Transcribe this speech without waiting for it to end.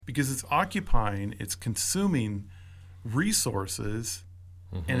because it's occupying, it's consuming resources,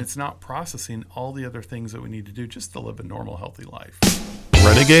 and it's not processing all the other things that we need to do just to live a normal, healthy life.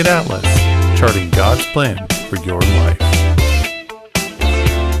 Renegade Atlas, charting God's plan for your life.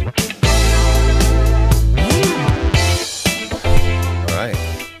 All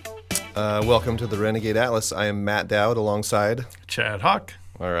right. Welcome to the Renegade Atlas. I am Matt Dowd alongside Chad Huck.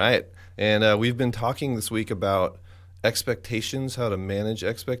 All right. And we've been talking this week about expectations, how to manage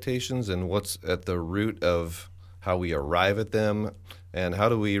expectations, and what's at the root of how we arrive at them, and how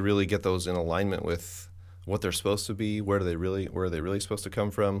do we really get those in alignment with what they're supposed to be, where are they really supposed to come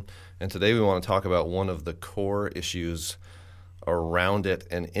from. And today we want to talk about one of the core issues around it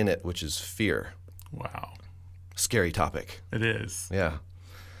and in it, which is fear. Wow. Scary topic. It is. Yeah.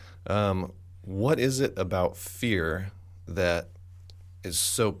 What is it about fear that is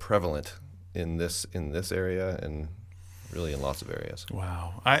so prevalent in this area and really in lots of areas?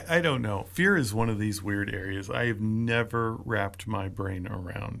 Wow. I don't know. Fear is one of these weird areas I have never wrapped my brain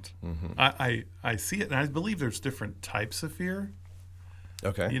around. I see it, and I believe there's different types of fear.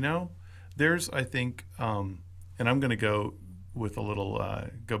 Okay. You know, there's, I think, and I'm going to go with a little,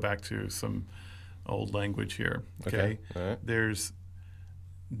 go back to some old language here. Okay. All right. There's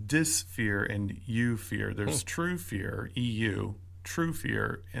dysfear and euphear. There's true fear, EU, true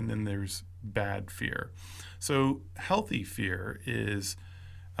fear, and then there's bad fear. So healthy fear is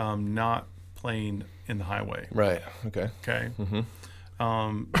not playing in the highway. Right. Okay. Okay.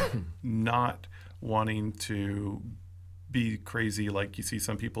 Not wanting to be crazy like you see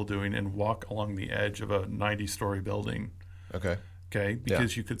some people doing and walk along the edge of a 90-story building. Okay. Okay.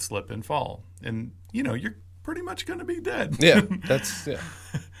 Because you could slip and fall. And, you know, you're pretty much going to be dead. Yeah. That's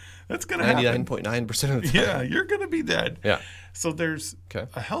That's going to happen. 99.9% of the time. Yeah. You're going to be dead. Yeah. So there's Okay.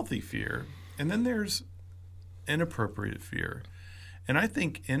 a healthy fear, and then there's inappropriate fear. And I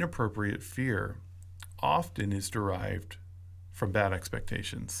think inappropriate fear often is derived from bad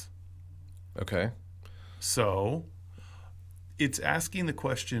expectations. Okay. So it's asking the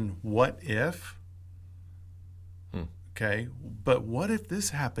question, what if? Okay. But what if this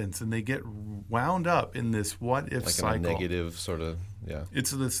happens? And they get wound up in this what if Like cycle. in a negative sort of, yeah.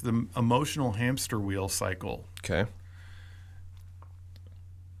 It's the emotional hamster wheel cycle. Okay.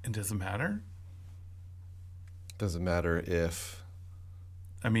 And does it matter? Doesn't matter if,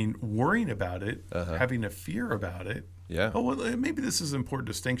 I mean, worrying about it, having a fear about it. yeah. Oh, well, maybe this is an important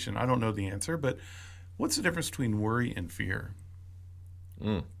distinction. I don't know the answer, but what's the difference between worry and fear?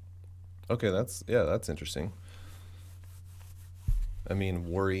 Okay, that's interesting. I mean,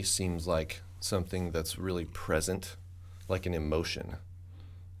 worry seems like something that's really present, like an emotion.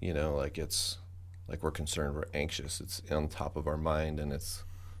 You know, like it's like we're concerned, we're anxious. It's on top of our mind, and it's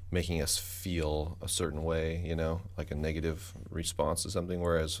making us feel a certain way, you know, like a negative response to something.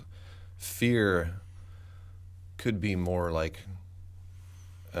 Whereas fear could be more like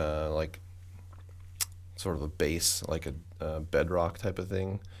sort of a base, like a bedrock type of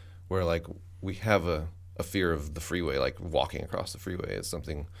thing, where like we have a fear of the freeway, like walking across the freeway is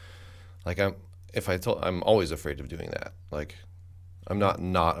something like I'm always afraid of doing that. Like I'm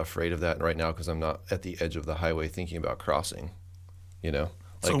not afraid of that right now because I'm not at the edge of the highway thinking about crossing, you know.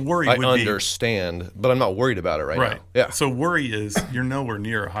 Like, So worry I would understand, but I'm not worried about it right now. Yeah. So worry is you're nowhere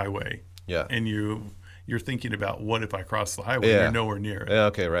near a highway. Yeah. And you're thinking about what if I cross the highway? Yeah. You're nowhere near it. Yeah.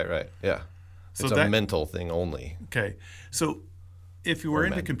 Okay. Right. Yeah. So It's a mental thing only. Okay. So if you were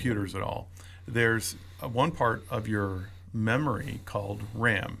into mental. computers at all, there's one part of your memory called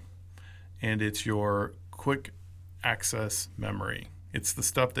RAM, and it's your quick access memory. It's the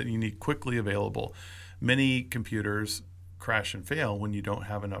stuff that you need quickly available. Many computers crash and fail when you don't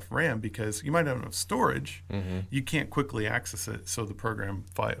have enough RAM because you might have enough storage. You can't quickly access it, so the program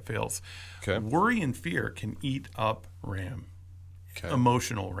fails. Okay. Worry and fear can eat up RAM, Okay.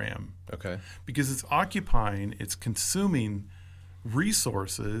 emotional RAM, Okay. because it's occupying, it's consuming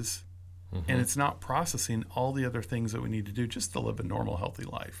resources, and it's not processing all the other things that we need to do just to live a normal, healthy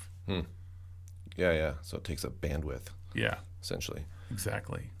life. Yeah. So it takes up bandwidth, Yeah, essentially.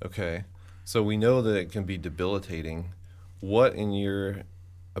 exactly. Okay. So we know that it can be debilitating. What, in your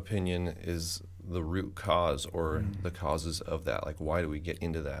opinion, is the root cause or the causes of that? Like, why do we get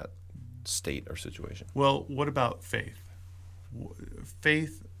into that state or situation? Well, what about faith?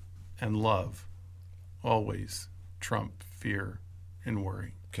 Faith and love always trump fear and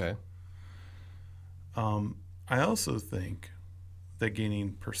worry. Okay. I also think that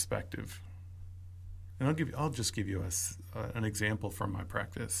gaining perspective, and I'll just give you an example from my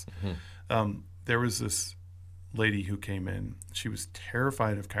practice. There was this lady who came in. She was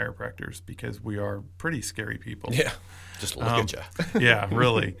terrified of chiropractors because we are pretty scary people. Yeah. Just look at you. Yeah,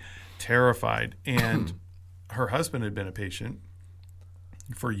 really terrified. And her husband had been a patient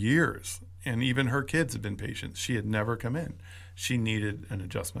for years, and even her kids had been patients. She had never come in. She needed an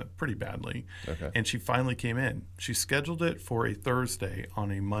adjustment pretty badly. Okay. And she finally came in. She scheduled it for a Thursday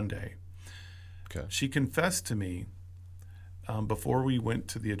on a Monday. Okay. She confessed to me before we went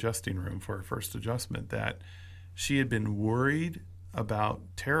to the adjusting room for her first adjustment that she had been worried about,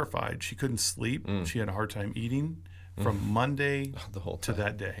 terrified. She couldn't sleep. She had a hard time eating from Monday The whole to time.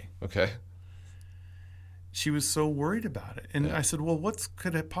 that day. Okay. She was so worried about it. And I said, well, what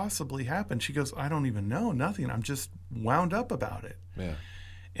could it possibly happen? She goes, I don't even know, nothing. I'm just wound up about it. Yeah.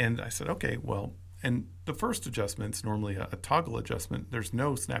 And I said, okay, well, and the first adjustment's normally a toggle adjustment. There's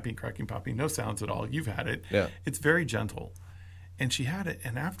no snapping, cracking, popping, no sounds at all. You've had it. Yeah. It's very gentle. And she had it.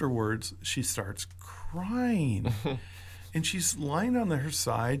 And afterwards, she starts crying. And she's lying on her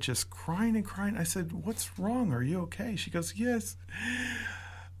side, just crying and crying. I said, what's wrong? Are you okay? She goes, yes.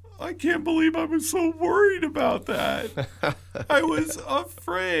 I can't believe I was so worried about that. I was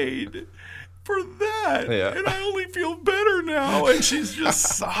afraid for that. Yeah. And I only feel better now. And she's just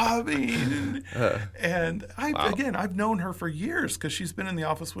sobbing. And I've known her for years because she's been in the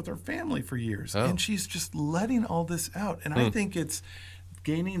office with her family for years. Oh. And she's just letting all this out. And I think it's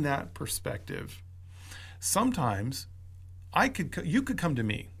gaining that perspective. Sometimes you could come to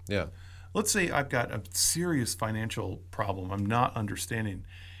me. Yeah. Let's say I've got a serious financial problem I'm not understanding.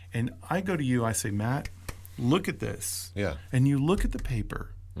 And I go to you, I say, Matt, look at this. Yeah. And you look at the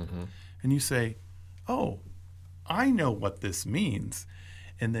paper and you say, oh, I know what this means.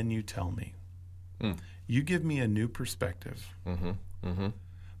 And then you tell me. You give me a new perspective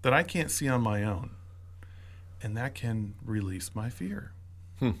that I can't see on my own. And that can release my fear.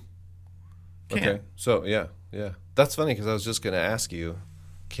 Okay. So, yeah. That's funny because I was just going to ask you,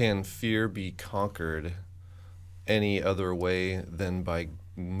 can fear be conquered any other way than by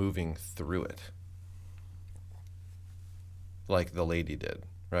moving through it? Like the lady did,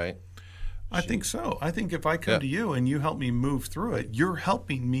 right? I think so. I think if I come to you and you help me move through it, you're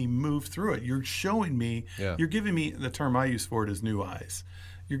helping me move through it. You're showing me, you're giving me, the term I use for it is new eyes.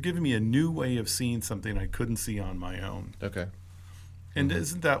 You're giving me a new way of seeing something I couldn't see on my own. Okay. And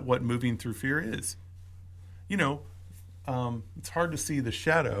isn't that what moving through fear is? You know, it's hard to see the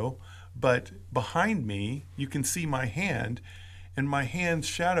shadow, but behind me, you can see my hand, and my hand's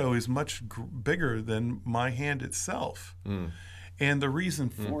shadow is much bigger than my hand itself. And the reason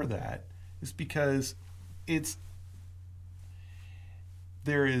for that is because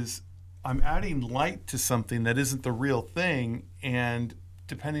I'm adding light to something that isn't the real thing, and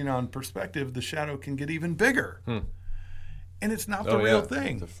depending on perspective, the shadow can get even bigger. And it's not the real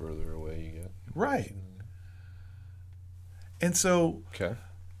thing. The further away you get. Right. And so Okay.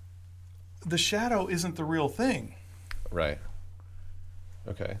 the shadow isn't the real thing. Right.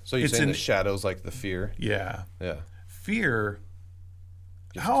 Okay. So you're It's saying in- the shadow's like the fear? Yeah. Yeah. Fear.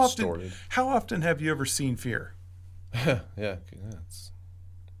 Gets How distorted. often have you ever seen fear? Yeah. That's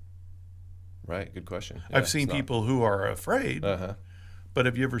right. Good question. Yeah, I've seen it's not- people who are afraid, Uh-huh. but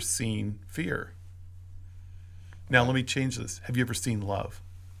have you ever seen fear? Now, let me change this. Have you ever seen love?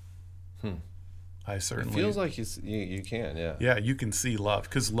 I It certainly. feels like you can, yeah. Yeah, you can see love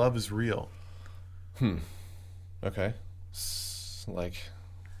because love is real. Okay. Like,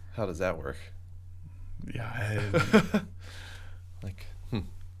 how does that work? Yeah. Like,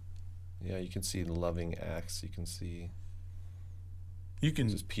 yeah, you can see loving acts. You can see You can.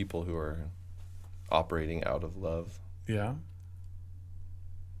 just people who are operating out of love. Yeah.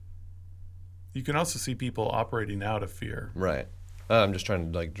 You can also see people operating out of fear. Right. I'm just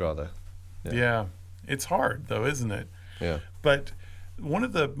trying to like draw the. Yeah. It's hard, though, isn't it? Yeah. But one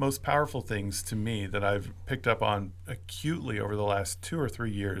of the most powerful things to me that I've picked up on acutely over the last 2 or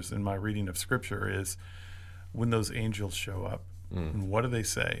 3 years in my reading of Scripture is when those angels show up. And what do they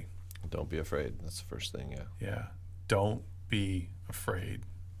say? Don't be afraid. That's the first thing. Yeah. Yeah. Don't be afraid.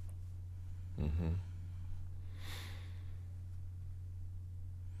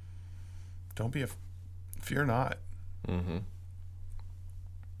 Don't be fear not.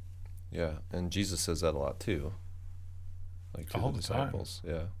 Yeah. And Jesus says that a lot too. Like to All the the time. disciples.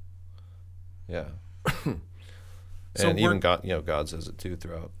 Yeah. Yeah. So and even we're- God, God says it too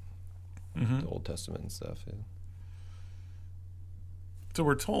throughout the Old Testament and stuff. Yeah. So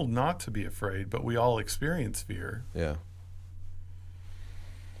we're told not to be afraid, but we all experience fear. Yeah.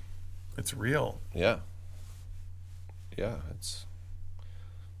 It's real. Yeah. Yeah, it's.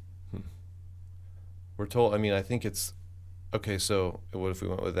 We're told. I mean, I think it's Okay, so what if we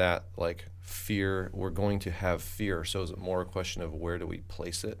went with that? Like fear, we're going to have fear. So is it more a question of where do we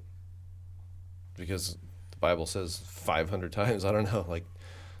place it? Because the Bible says 500 times, I don't know, like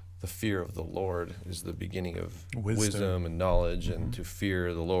the fear of the Lord is the beginning of wisdom and knowledge, and to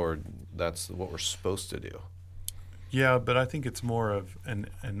fear the Lord, that's what we're supposed to do. Yeah, but I think it's more of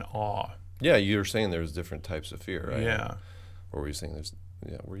an awe. Yeah, you were saying there's different types of fear, right? Yeah. Or were you saying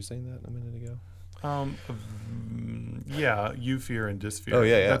were you saying that a minute ago? Yeah, fear and disfear. Oh,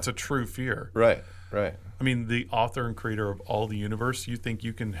 yeah. That's a true fear. Right. I mean, the author and creator of all the universe, you think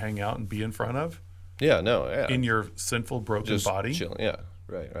you can hang out and be in front of Yeah, no, yeah. in your sinful, broken Just body? chilling. Yeah,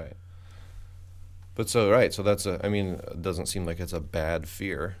 right. But so that's it doesn't seem like it's a bad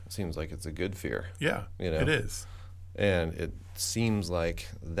fear. It seems like it's a good fear. Yeah, it is. And it seems like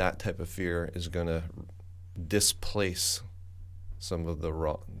that type of fear is going to displace some of the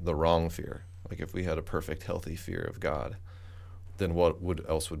wrong fear. Like if we had a perfect, healthy fear of God, then what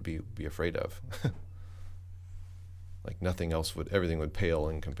else would be afraid of? Like nothing else everything would pale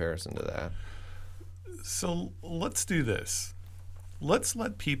in comparison to that. So let's do this. Let's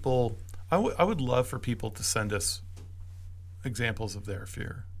let people, I would love for people to send us examples of their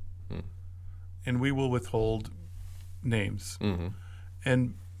fear. And we will withhold names. Mm-hmm.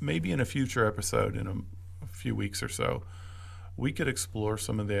 And maybe in a future episode, in a few weeks or so, we could explore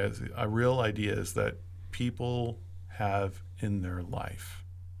some of the real ideas that people have in their life.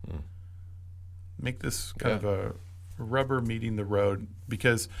 Make this kind of a rubber meeting the road,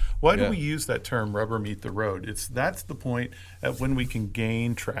 because why do we use that term, rubber meet the road? That's the point at when we can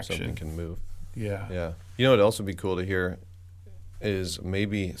gain traction. Something can move. Yeah. You know what else would be cool to hear is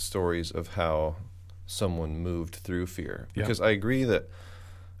maybe stories of how someone moved through fear. Because I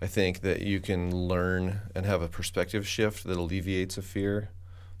think that you can learn and have a perspective shift that alleviates a fear.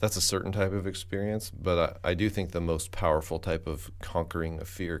 That's a certain type of experience, but I do think the most powerful type of conquering a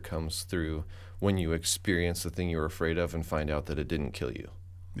fear comes through when you experience the thing you were afraid of and find out that it didn't kill you.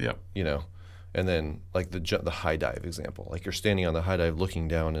 Yeah. And then like the high dive example, like you're standing on the high dive looking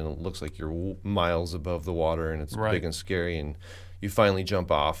down and it looks like you're miles above the water and it's big and scary, and you finally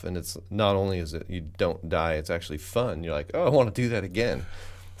jump off, and it's not only is it you don't die, it's actually fun. You're like, oh, I want to do that again.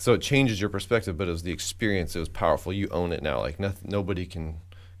 So it changes your perspective, but it was the experience. It was powerful. You own it now. Like nobody can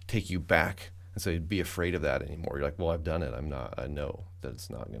take you back and say, be afraid of that anymore. You're like, well, I've done it. I know that it's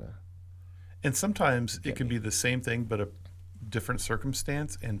not going to. And sometimes it can be the same thing, but a different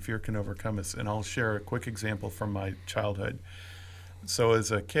circumstance, and fear can overcome us. And I'll share a quick example from my childhood. So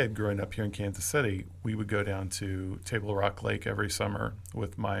as a kid growing up here in Kansas City, we would go down to Table Rock Lake every summer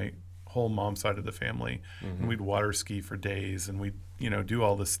with my whole mom's side of the family. And we'd water ski for days, and we'd, do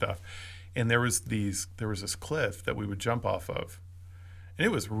all this stuff. And there was this cliff that we would jump off of. And it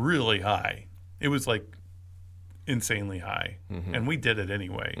was really high. It was like insanely high. And we did it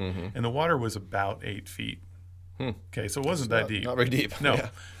anyway. And the water was about 8 feet. Okay, so it wasn't that deep. Not very deep. No. Yeah.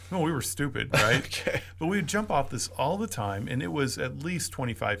 No, we were stupid, right? Okay. But we would jump off this all the time, and it was at least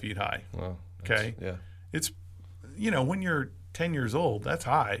 25 feet high. Well, okay? Yeah. It's, when you're 10 years old, that's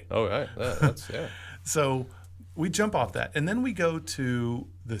high. Oh, right. That's, yeah. So we jump off that. And then we go to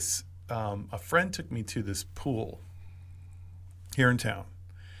this, a friend took me to this pool here in town,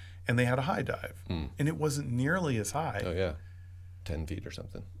 and they had a high dive. And it wasn't nearly as high. Oh, yeah. 10 feet or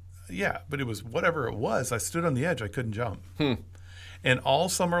something. Yeah, but it was whatever it was. I stood on the edge. I couldn't jump. And all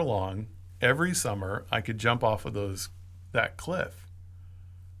summer long, every summer, I could jump off of that cliff.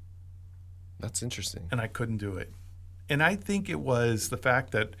 That's interesting. And I couldn't do it. And I think it was the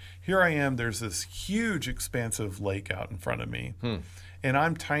fact that here I am, there's this huge expansive lake out in front of me. And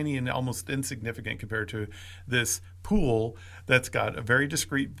I'm tiny and almost insignificant compared to this pool that's got a very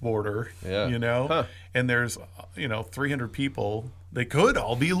discreet border, and there's, 300 people. They could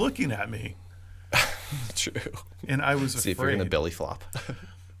all be looking at me. True. And I was See afraid. if you're going to belly flop.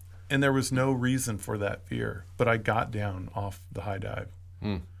 And there was no reason for that fear. But I got down off the high dive.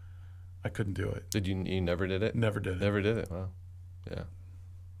 I couldn't do it. Did you never did it? Never did it. Never did it. Wow. Yeah.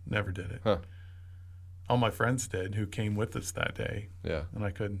 Never did it. Huh. All my friends did who came with us that day. Yeah. And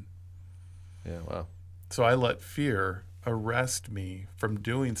I couldn't. Yeah, wow. So I let fear arrest me from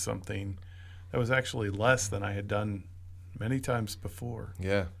doing something that was actually less than I had done many times before.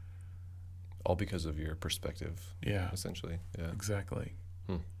 Yeah. All because of your perspective. Yeah. Essentially. Yeah. Exactly.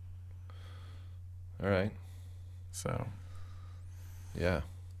 All right. So. Yeah.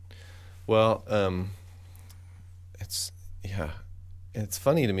 Well, it's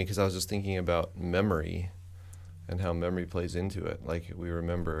funny to me because I was just thinking about memory and how memory plays into it. Like we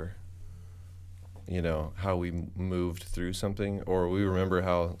remember, how we moved through something, or we remember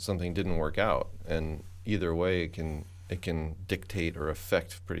how something didn't work out. And either way, it it can dictate or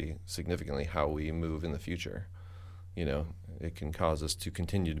affect pretty significantly how we move in the future. You know, it can cause us to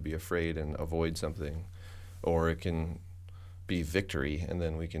continue to be afraid and avoid something, or it can be victory, and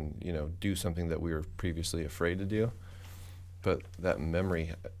then we can, you know, do something that we were previously afraid to do. But that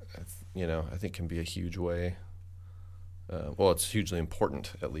memory, you know, I think can be a huge way. Well, it's hugely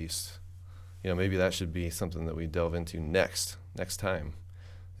important, at least. You know, maybe that should be something that we delve into next time,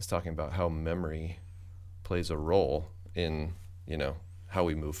 is talking about how memory plays a role in, you know, how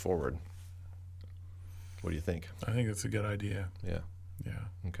we move forward. What do you think? I think that's a good idea. Yeah. Yeah.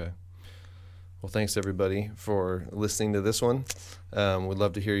 Okay. Well, thanks everybody for listening to this one. We'd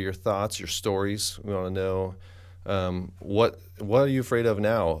love to hear your thoughts, your stories. We want to know what are you afraid of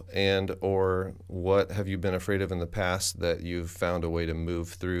now, and or what have you been afraid of in the past that you've found a way to move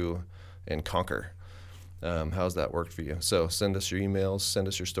through and conquer. How's that worked for you? So send us your emails, send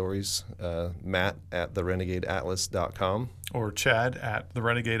us your stories. Matt at therenegadeatlas.com. Or Chad at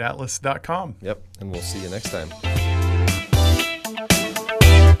therenegadeatlas.com. Yep, and we'll see you next time.